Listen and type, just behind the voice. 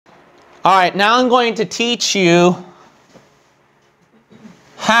All right, now I'm going to teach you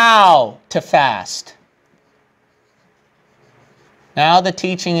how to fast. Now the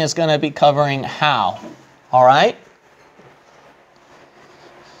teaching is going to be covering how. All right?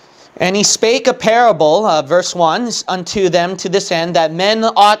 And he spake a parable, verse 1, unto them to this end, that men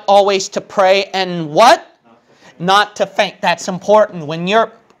ought always to pray and what? Not to faint. That's important. When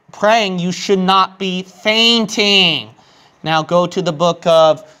you're praying, you should not be fainting. Now go to the book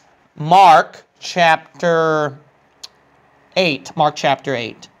of Mark chapter 8. Mark chapter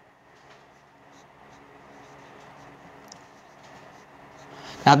 8.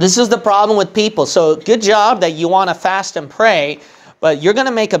 Now this is the problem with people. So good job that you want to fast and pray, but you're going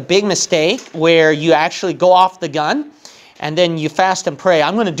to make a big mistake where you actually go off the gun and then you fast and pray.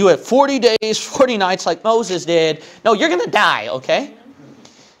 I'm going to do it 40 days, 40 nights like Moses did. No, you're going to die, okay?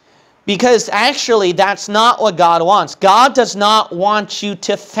 Because actually that's not what God wants. God does not want you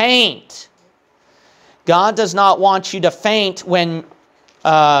to faint. God does not want you to faint when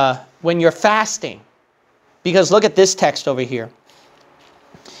you're fasting. Because look at this text over here.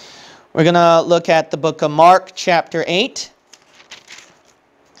 We're going to look at the book of Mark chapter 8.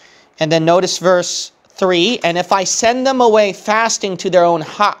 And then notice verse 3. And if I send them away fasting to their own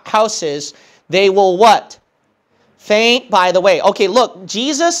houses, they will what? Faint by the way. Okay, look,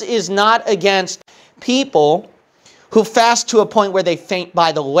 Jesus is not against people who fast to a point where they faint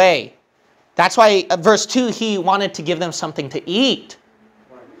by the way. That's why verse 2, he wanted to give them something to eat.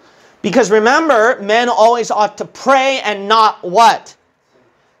 Because remember, men always ought to pray and not what?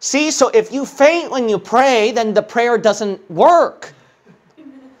 See, so if you faint when you pray, then the prayer doesn't work.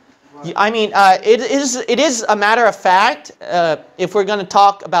 I mean, it is a matter of fact, if we're going to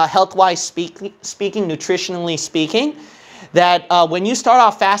talk about health-wise speaking, nutritionally speaking, that when you start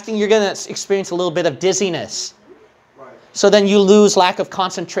off fasting, you're going to experience a little bit of dizziness. So then you lose lack of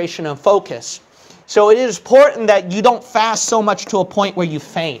concentration and focus. So it is important that you don't fast so much to a point where you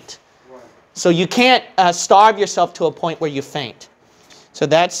faint. So you can't starve yourself to a point where you faint. So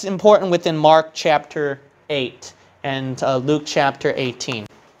that's important within Mark chapter 8 and Luke chapter 18.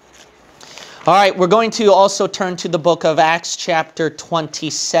 All right, we're going to also turn to the book of Acts chapter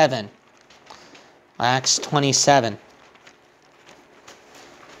 27. Acts 27.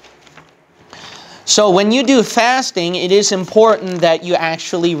 So when you do fasting, it is important that you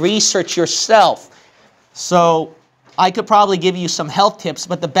actually research yourself. So I could probably give you some health tips,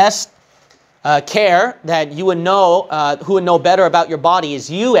 but the best care that you would know, who would know better about your body is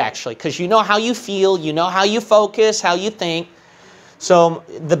you actually, because you know how you feel, you know how you focus, how you think. So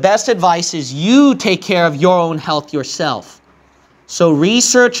the best advice is you take care of your own health yourself. So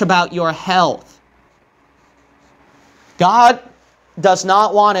research about your health. God does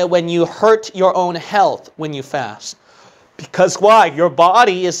not want it when you hurt your own health when you fast. Because why? Your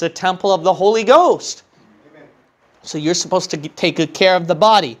body is the temple of the Holy Ghost. Amen. So you're supposed to take good care of the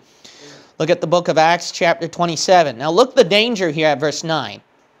body. Look at the book of Acts chapter 27. Now look the danger here at verse 9.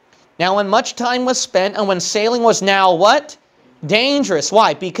 Now when much time was spent and when sailing was now what? Dangerous.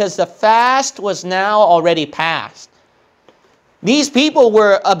 Why? Because the fast was now already past. These people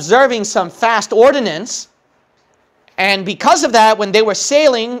were observing some fast ordinance. And because of that, when they were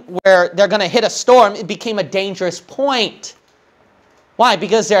sailing where they're going to hit a storm, it became a dangerous point. Why?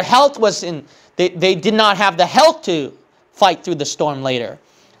 Because their health was in, they did not have the health to fight through the storm later.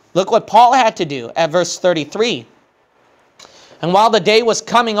 Look what Paul had to do at verse 33. And while the day was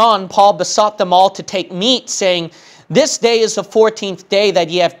coming on, Paul besought them all to take meat, saying, this day is the 14th day that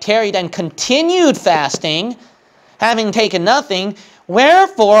ye have tarried and continued fasting, having taken nothing.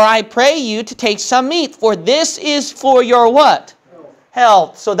 Wherefore I pray you to take some meat, for this is for your what?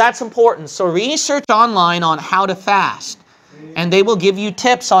 Health. So that's important. So research online on how to fast. And they will give you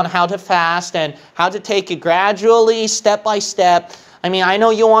tips on how to fast and how to take it gradually, step by step. I mean, I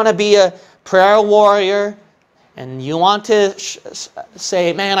know you want to be a prayer warrior and you want to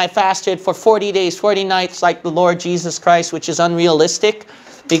say, man, I fasted for 40 days, 40 nights like the Lord Jesus Christ, which is unrealistic.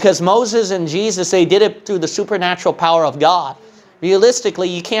 Because Moses and Jesus, they did it through the supernatural power of God. Realistically,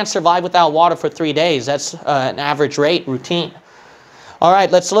 you can't survive without water for 3 days. That's an average rate, routine. All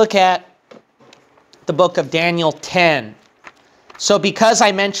right, let's look at the book of Daniel 10. So because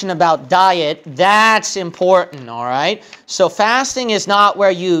I mentioned about diet, that's important, all right? So fasting is not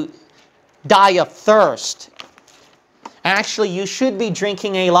where you die of thirst. Actually, you should be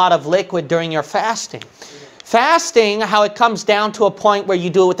drinking a lot of liquid during your fasting. Fasting, how it comes down to a point where you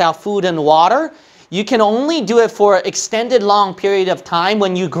do it without food and water, you can only do it for an extended long period of time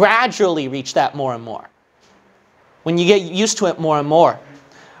when you gradually reach that more and more. When you get used to it more and more.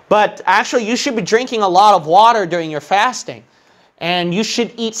 But actually, you should be drinking a lot of water during your fasting. And you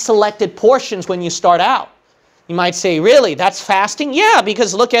should eat selected portions when you start out. You might say, really, that's fasting? Yeah,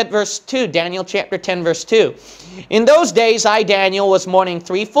 because look at verse 2, Daniel chapter 10, verse 2. In those days, I, Daniel, was mourning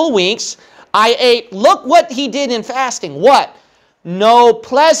 3 full weeks. I ate, look what he did in fasting. What? No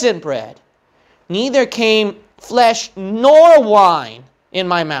pleasant bread, neither came flesh nor wine in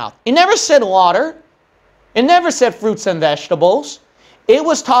my mouth. It never said water. It never said fruits and vegetables. It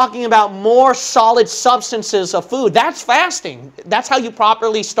was talking about more solid substances of food. That's fasting. That's how you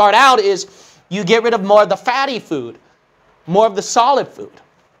properly start out, is you get rid of more of the fatty food, more of the solid food.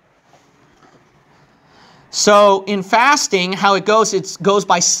 So in fasting, how it goes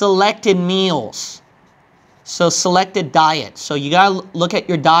by selected meals. So selected diet. So you got to look at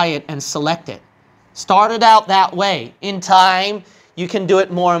your diet and select it. Start it out that way. In time, you can do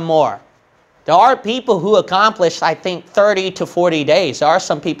it more and more. There are people who accomplished, I think, 30 to 40 days. There are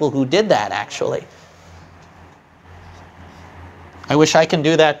some people who did that, actually. I wish I can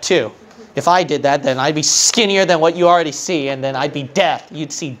do that too. If I did that, then I'd be skinnier than what you already see, and then I'd be death.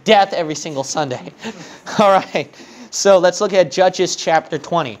 You'd see death every single Sunday. All right. So let's look at Judges chapter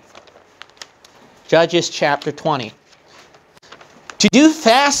 20. Judges chapter 20. To do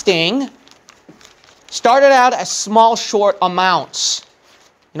fasting, start it out as small, short amounts.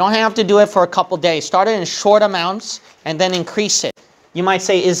 You don't have to do it for a couple days. Start it in short amounts and then increase it. You might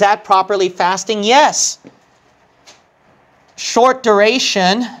say, is that properly fasting? Yes. Short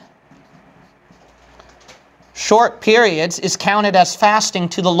duration, short periods is counted as fasting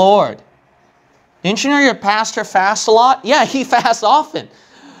to the Lord. Didn't you know your pastor fasts a lot? Yeah, he fasts often.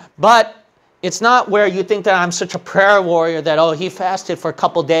 But it's not where you think that I'm such a prayer warrior that, oh, he fasted for a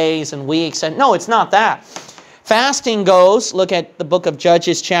couple days and weeks. And no, it's not that. Fasting goes, look at the book of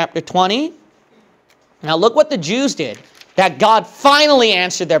Judges chapter 20. Now look what the Jews did. That God finally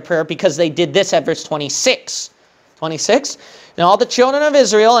answered their prayer because they did this at verse 26. 26. And all the children of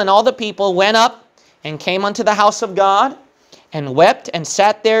Israel and all the people went up and came unto the house of God and wept and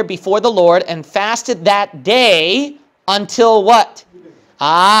sat there before the Lord and fasted that day until what?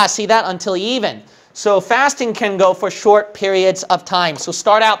 See that? Until even. So fasting can go for short periods of time. So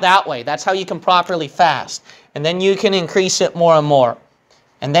start out that way. That's how you can properly fast. And then you can increase it more and more.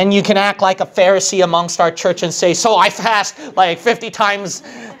 And then you can act like a Pharisee amongst our church and say, so I fast like 50 times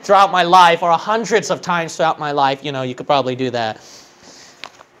throughout my life, or hundreds of times throughout my life. You know, you could probably do that.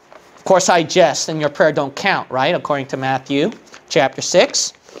 Of course, I jest, and your prayer don't count, right? According to Matthew chapter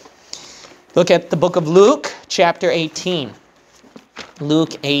 6. Look at the book of Luke, chapter 18.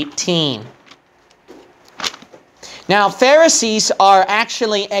 Luke 18. Now, Pharisees are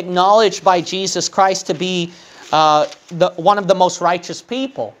actually acknowledged by Jesus Christ to be one of the most righteous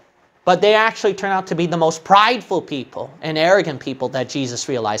people. But they actually turn out to be the most prideful people and arrogant people that Jesus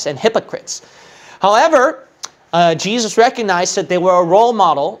realized, and hypocrites. However, Jesus recognized that they were a role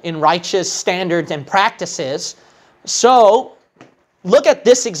model in righteous standards and practices. So, look at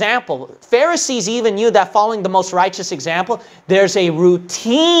this example. Pharisees even knew that following the most righteous example, there's a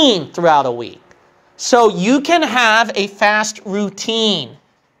routine throughout a week. So you can have a fast routine.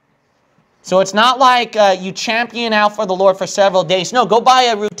 So it's not like you champion out for the Lord for several days. No, go by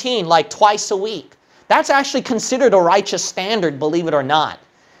a routine like twice a week. That's actually considered a righteous standard, believe it or not,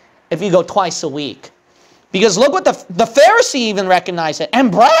 if you go twice a week. Because look what the Pharisee even recognized it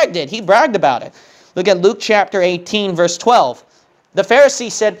and bragged it. He bragged about it. Look at Luke chapter 18, verse 12. The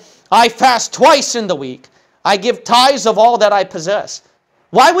Pharisee said, I fast twice in the week. I give tithes of all that I possess.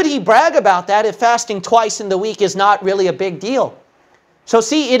 Why would he brag about that if fasting twice in the week is not really a big deal? So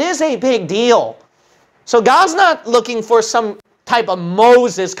see, it is a big deal. So God's not looking for some type of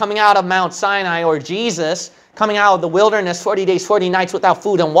Moses coming out of Mount Sinai, or Jesus coming out of the wilderness 40 days, 40 nights without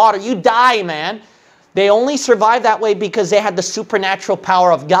food and water. You die, man. They only survived that way because they had the supernatural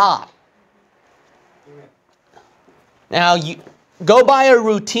power of God. Now, you go by a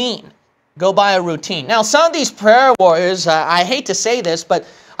routine. Go by a routine. Now, some of these prayer warriors, I hate to say this, but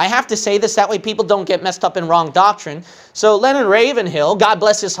I have to say this, that way people don't get messed up in wrong doctrine. So Leonard Ravenhill, God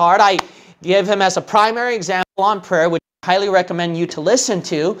bless his heart, I give him as a primary example on prayer, which I highly recommend you to listen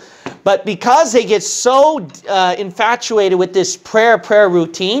to. But because they get so infatuated with this prayer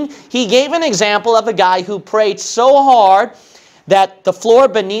routine, he gave an example of a guy who prayed so hard that the floor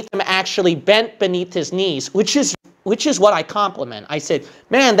beneath him actually bent beneath his knees, which is what I compliment. I said,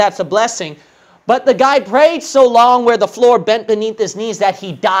 man, that's a blessing. But the guy prayed so long where the floor bent beneath his knees that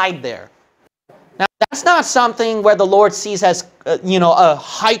he died there. Now, that's not something where the Lord sees as, a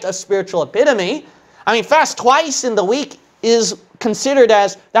height of spiritual epitome. I mean, fast twice in the week is considered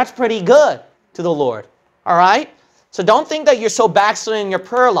as, that's pretty good to the Lord. All right? So don't think that you're so backslidden in your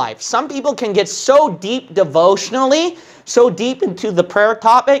prayer life. Some people can get so deep devotionally, so deep into the prayer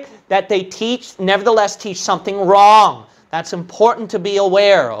topic, that they nevertheless teach something wrong. That's important to be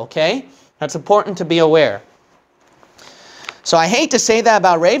aware, okay? That's important to be aware. So I hate to say that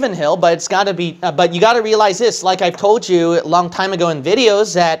about Ravenhill, but it's got to be. But you got to realize this, like I've told you a long time ago in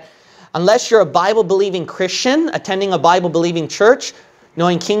videos, that unless you're a Bible-believing Christian, attending a Bible-believing church,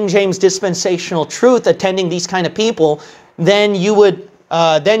 knowing King James dispensational truth, attending these kind of people, then you would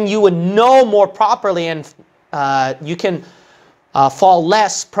know more properly, and you can fall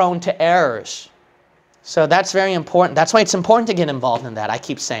less prone to errors. So that's very important. That's why it's important to get involved in that. I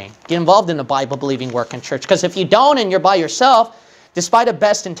keep saying, get involved in the Bible-believing work in church. Because if you don't and you're by yourself, despite the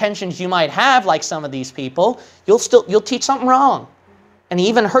best intentions you might have, like some of these people, you'll teach something wrong, and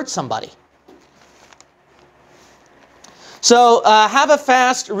even hurt somebody. So have a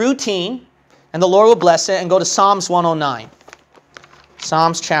fast routine, and the Lord will bless it. And go to Psalms 109.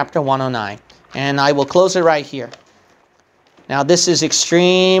 Psalms chapter 109. And I will close it right here. Now this is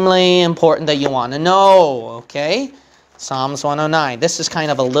extremely important that you want to know, okay? Psalms 109. This is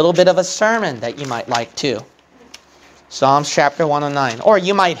kind of a little bit of a sermon that you might like too. Psalms chapter 109. Or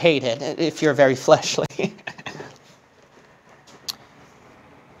you might hate it if you're very fleshly.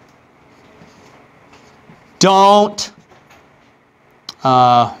 Don't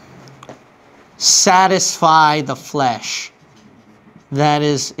satisfy the flesh. That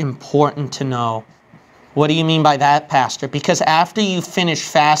is important to know. What do you mean by that, Pastor? Because after you finish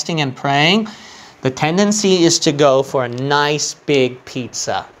fasting and praying, the tendency is to go for a nice big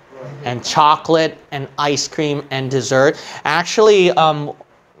pizza and chocolate and ice cream and dessert. Actually,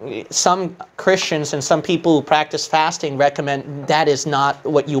 some Christians and some people who practice fasting recommend that is not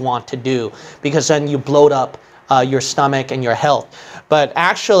what you want to do, because then you bloat up your stomach and your health. But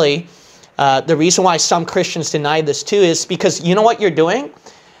actually, the reason why some Christians deny this too is because you know what you're doing?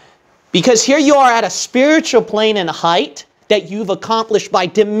 Because here you are at a spiritual plane and height that you've accomplished by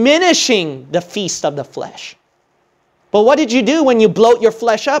diminishing the feast of the flesh. But what did you do when you bloat your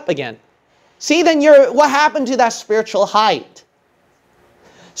flesh up again? See, then what happened to that spiritual height?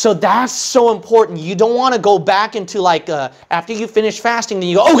 So that's so important. You don't want to go back into like, after you finish fasting, then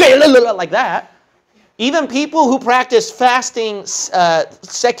you go, okay, like that. Even people who practice fasting,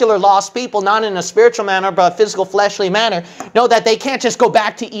 secular lost people, not in a spiritual manner, but a physical, fleshly manner, know that they can't just go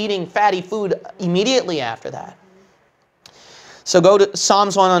back to eating fatty food immediately after that. So go to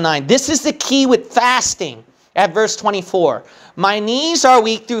Psalms 109. This is the key with fasting at verse 24. My knees are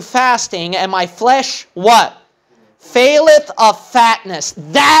weak through fasting, and my flesh, what? Faileth of fatness.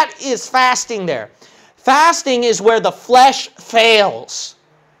 That is fasting there. Fasting is where the flesh fails.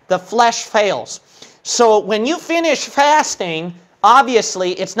 The flesh fails. So when you finish fasting,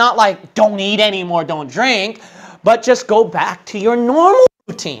 obviously it's not like don't eat anymore, don't drink, but just go back to your normal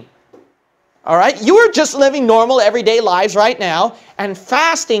routine. All right? You are just living normal everyday lives right now, and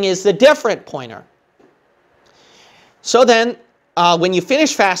fasting is the different pointer. So then, when you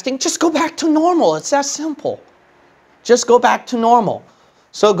finish fasting, just go back to normal. It's that simple. Just go back to normal.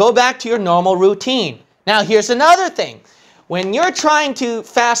 So go back to your normal routine. Now here's another thing. When you're trying to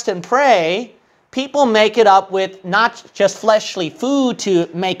fast and pray, people make it up with not just fleshly food to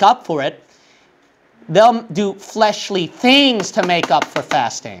make up for it. They'll do fleshly things to make up for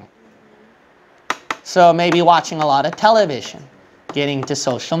fasting. So maybe watching a lot of television, getting to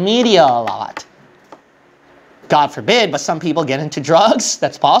social media a lot. God forbid, but some people get into drugs.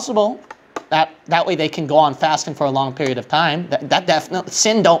 That's possible. That way they can go on fasting for a long period of time. That definitely,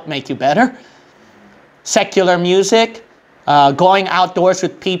 sin don't make you better. Secular music. Going outdoors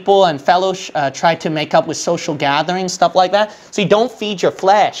with people and try to make up with social gatherings, stuff like that. So you don't feed your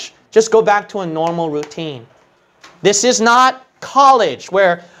flesh. Just go back to a normal routine. This is not college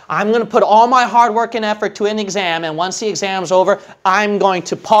where I'm going to put all my hard work and effort to an exam, and once the exam's over, I'm going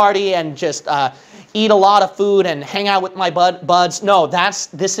to party and just eat a lot of food and hang out with my buds. No,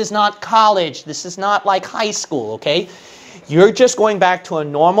 this is not college. This is not like high school, okay? You're just going back to a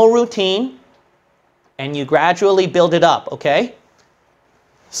normal routine, and you gradually build it up, okay?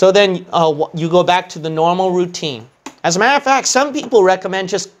 So then you go back to the normal routine. As a matter of fact, some people recommend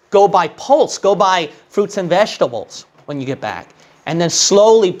just go by pulse, go by fruits and vegetables when you get back, and then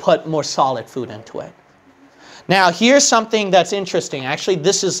slowly put more solid food into it. Now, here's something that's interesting. Actually,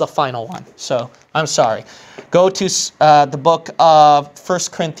 this is the final one, so I'm sorry. Go to the book of 1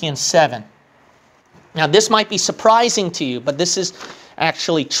 Corinthians 7. Now, this might be surprising to you, but this is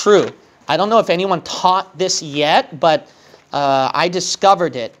actually true. I don't know if anyone taught this yet, but I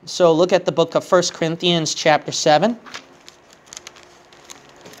discovered it. So look at the book of 1 Corinthians chapter 7.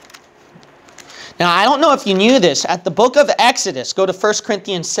 Now, I don't know if you knew this. At the book of Exodus, go to 1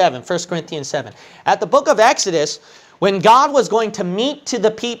 Corinthians 7. 1 Corinthians 7. At the book of Exodus, when God was going to meet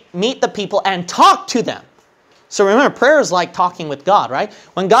the people and talk to them. So remember, prayer is like talking with God, right?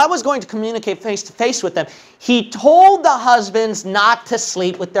 When God was going to communicate face to face with them, He told the husbands not to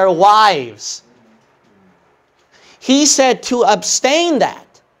sleep with their wives. He said to abstain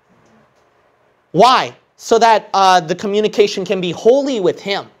that. Why? So that the communication can be holy with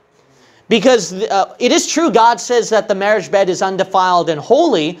Him. Because it is true, God says that the marriage bed is undefiled and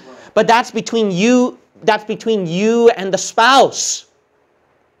holy, but that's between you and the spouse.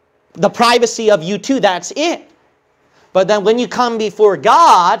 The privacy of you two, that's it. But then when you come before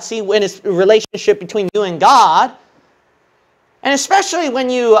God, see, when it's a relationship between you and God, and especially when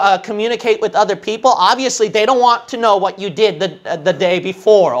you communicate with other people, obviously they don't want to know what you did the day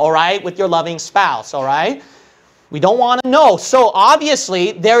before, all right, with your loving spouse, all right? We don't want to know. So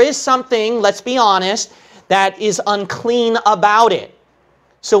obviously there is something, let's be honest, that is unclean about it.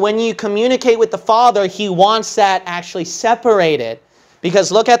 So when you communicate with the Father, He wants that actually separated.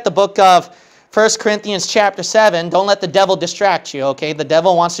 Because look at the book of 1 Corinthians chapter 7. Don't let the devil distract you, okay? The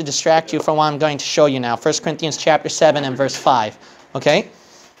devil wants to distract you from what I'm going to show you now. 1 Corinthians chapter 7 and verse 5, okay?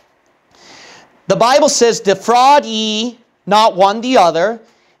 The Bible says, defraud ye not one the other,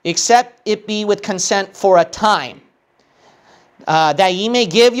 except it be with consent for a time, that ye may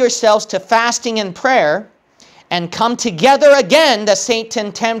give yourselves to fasting and prayer, and come together again, that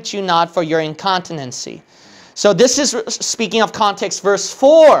Satan tempt you not for your incontinency. So this is, speaking of context, verse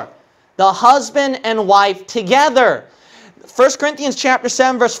 4. The husband and wife together. 1 Corinthians chapter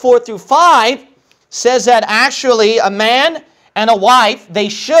 7, verse 4 through 5 says that actually a man and a wife, they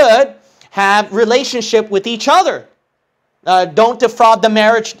should have relationship with each other. Don't defraud the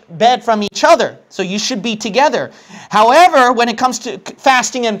marriage bed from each other. So you should be together. However, when it comes to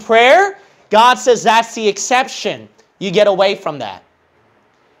fasting and prayer, God says that's the exception. You get away from that.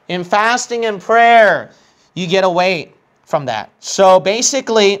 In fasting and prayer, you get away from that. So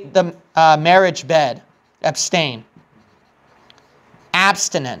basically, the marriage bed, abstain.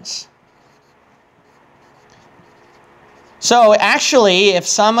 Abstinence. So actually, if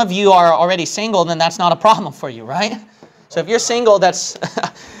some of you are already single, then that's not a problem for you, right? So if you're single, that's...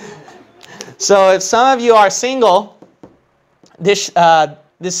 So if some of you are single, this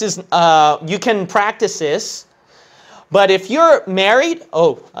is, you can practice this. But if you're married,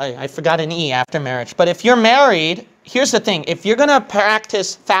 I forgot an E after marriage. But if you're married, here's the thing. If you're going to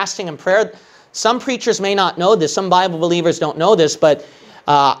practice fasting and prayer, some preachers may not know this. Some Bible believers don't know this. But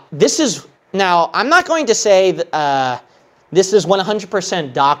this is, now, I'm not going to say that, this is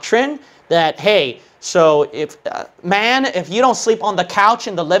 100% doctrine that, hey, so if, man, if you don't sleep on the couch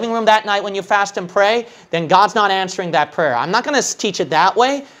in the living room that night when you fast and pray, then God's not answering that prayer. I'm not going to teach it that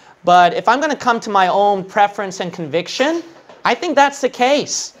way. But if I'm going to come to my own preference and conviction, I think that's the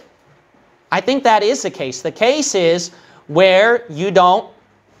case. I think that is the case. The case is where you don't...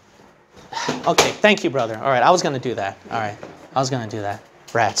 Okay, thank you, brother. All right, I was going to do that. All right, I was going to do that.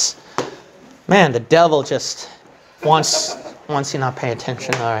 Rats. Man, the devil just wants you not pay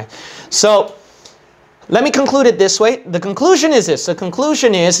attention. All right. So, let me conclude it this way. The conclusion is this. The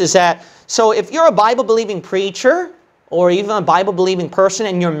conclusion is that, so if you're a Bible-believing preacher, or even a Bible-believing person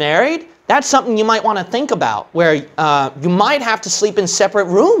and you're married, that's something you might want to think about, where you might have to sleep in separate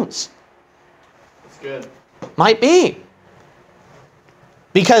rooms. That's good. Might be.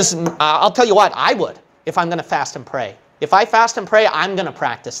 Because I'll tell you what, I would, if I'm going to fast and pray. If I fast and pray, I'm going to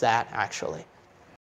practice that, actually.